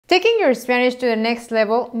Taking your Spanish to the next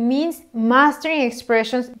level means mastering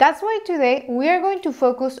expressions. That's why today we are going to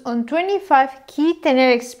focus on 25 key tener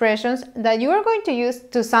expressions that you are going to use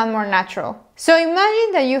to sound more natural. So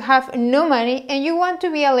imagine that you have no money and you want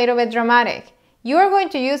to be a little bit dramatic. You are going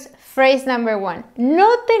to use phrase number 1.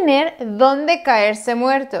 No tener donde caerse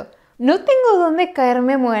muerto. No tengo donde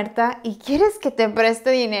caerme muerta y quieres que te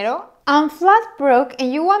preste dinero? I'm flat broke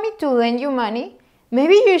and you want me to lend you money?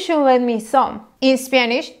 Maybe you should lend me some. In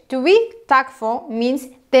Spanish, to be tactful means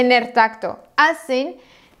tener tacto. As in,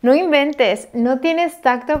 no inventes, no tienes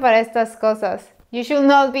tacto para estas cosas. You should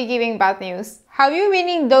not be giving bad news. Have you been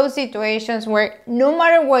in those situations where no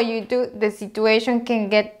matter what you do, the situation can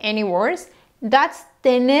get any worse? That's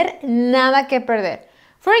tener nada que perder.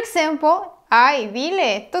 For example, ay,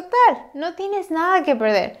 dile, total, no tienes nada que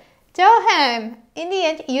perder. Tell him, in the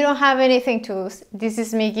end, you don't have anything to lose. This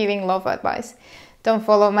is me giving love advice. Don't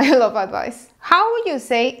follow my love advice. How would you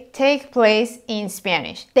say take place in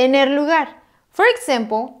Spanish? Tener lugar. For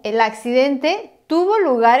example, el accidente tuvo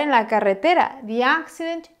lugar en la carretera. The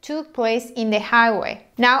accident took place in the highway.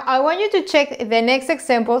 Now, I want you to check the next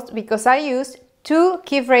examples because I used 2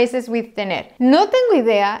 key phrases with tener. No tengo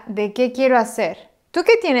idea de qué quiero hacer. ¿Tú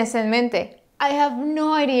qué tienes en mente? I have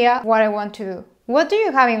no idea what I want to do. What do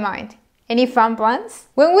you have in mind? Any fun plans?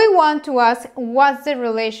 When we want to ask what's the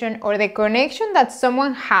relation or the connection that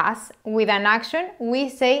someone has with an action, we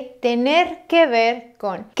say tener que ver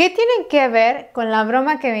con. ¿Qué tienen que ver con la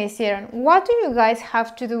broma que me hicieron? What do you guys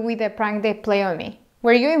have to do with the prank they play on me?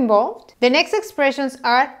 Were you involved? The next expressions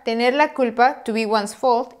are tener la culpa, to be one's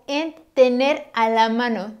fault, and tener a la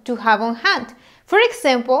mano, to have on hand. For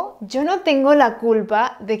example, yo no tengo la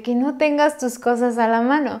culpa de que no tengas tus cosas a la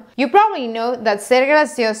mano. You probably know that ser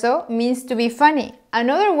gracioso means to be funny.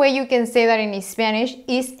 Another way you can say that in Spanish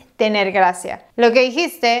is tener gracia. Lo que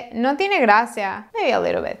dijiste no tiene gracia. Maybe a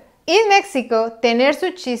little bit. In Mexico, tener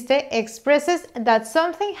su chiste expresses that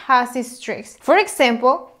something has its tricks. For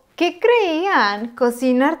example, ¿qué creían?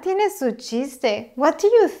 Cocinar tiene su chiste. What do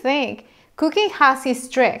you think? Cooking has its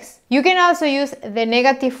tricks. You can also use the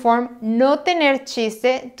negative form no tener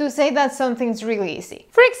chiste to say that something's really easy.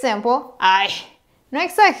 For example, ay, no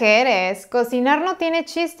exageres, cocinar no tiene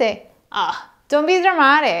chiste. Ah, don't be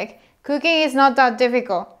dramatic. Cooking is not that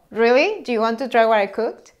difficult. Really? Do you want to try what I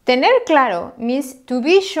cooked? Tener claro means to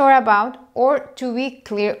be sure about or to be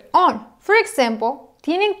clear on. For example,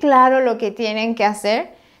 ¿tienen claro lo que tienen que hacer?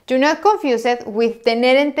 Do not confuse it with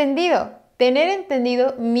tener entendido. Tener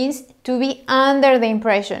entendido means to be under the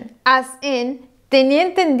impression, as in, tenía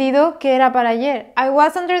entendido que era para ayer. I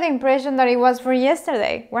was under the impression that it was for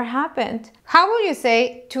yesterday. What happened? How would you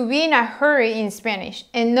say to be in a hurry in Spanish?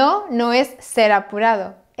 And no es ser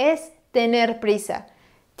apurado, es tener prisa.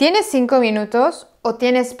 ¿Tienes 5 minutos o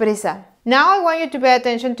tienes prisa? Now I want you to pay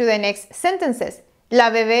attention to the next sentences. La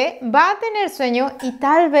bebé va a tener sueño y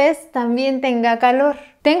tal vez también tenga calor.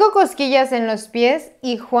 Tengo cosquillas en los pies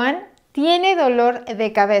y Juan tiene dolor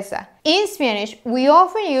de cabeza. In Spanish, we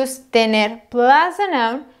often use tener plus a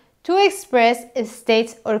noun to express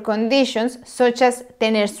states or conditions such as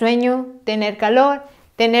tener sueño, tener calor,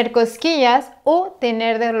 tener cosquillas o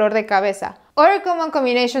tener dolor de cabeza. Other common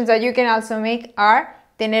combinations that you can also make are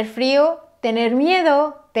tener frío, tener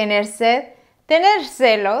miedo, tener sed, tener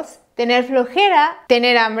celos, tener flojera,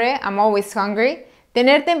 tener hambre, I'm always hungry,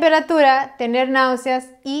 tener temperatura, tener náuseas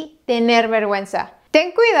y tener vergüenza.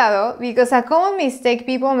 Ten cuidado because a common mistake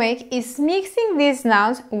people make is mixing these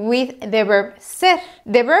nouns with the verb ser.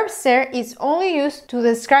 The verb ser is only used to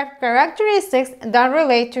describe characteristics that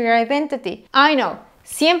relate to your identity. I know,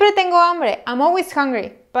 siempre tengo hambre, I'm always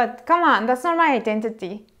hungry, but come on, that's not my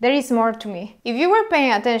identity. There is more to me. If you were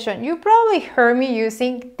paying attention, you probably heard me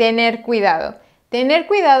using tener cuidado. Tener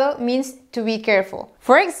cuidado means to be careful.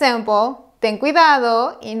 For example, ten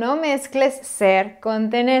cuidado y no mezcles ser con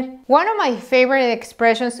tener. One of my favorite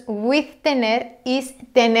expressions with tener is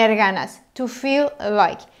tener ganas, to feel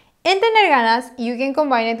like. In tener ganas, you can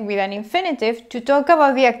combine it with an infinitive to talk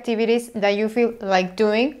about the activities that you feel like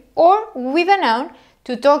doing or with a noun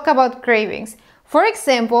to talk about cravings. For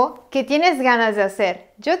example, ¿qué tienes ganas de hacer?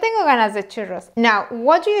 Yo tengo ganas de churros. Now,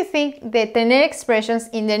 what do you think the tener expressions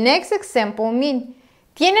in the next example mean?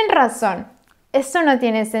 Tienen razón. Esto no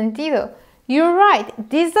tiene sentido. You're right,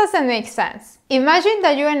 this doesn't make sense. Imagine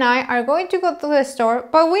that you and I are going to go to the store,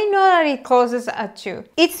 but we know that it closes at 2.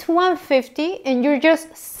 It's 1:50 and you're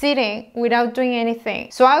just sitting without doing anything.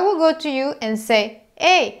 So I will go to you and say,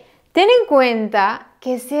 hey, ten en cuenta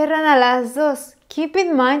que cierran a las 2. Keep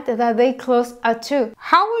in mind that they close at 2.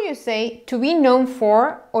 How would you say to be known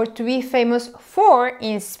for or to be famous for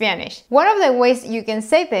in Spanish? One of the ways you can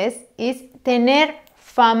say this is tener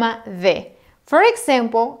fama de. For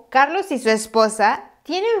example, Carlos y su esposa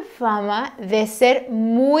tienen fama de ser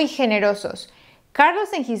muy generosos.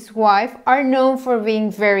 Carlos and his wife are known for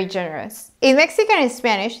being very generous. In Mexican and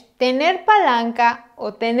Spanish, tener palanca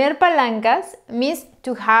o tener palancas means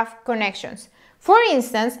to have connections. For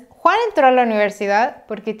instance, Juan entró a la universidad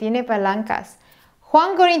porque tiene palancas.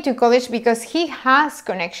 Juan got into college because he has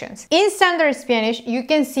connections. In standard Spanish, you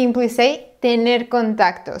can simply say tener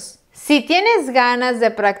contactos. Si tienes ganas de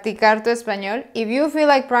practicar tu español, if you feel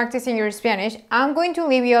like practicing your Spanish, I'm going to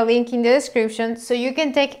leave you a link in the description so you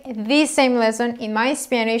can take this same lesson in my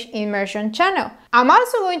Spanish immersion channel. I'm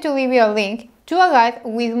also going to leave you a link to a guide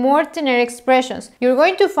with more tener expressions. You're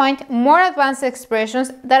going to find more advanced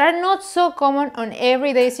expressions that are not so common on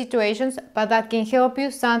everyday situations, but that can help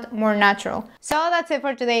you sound more natural. So that's it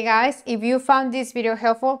for today, guys. If you found this video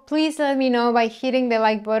helpful, please let me know by hitting the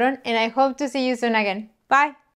like button, and I hope to see you soon again. Bye!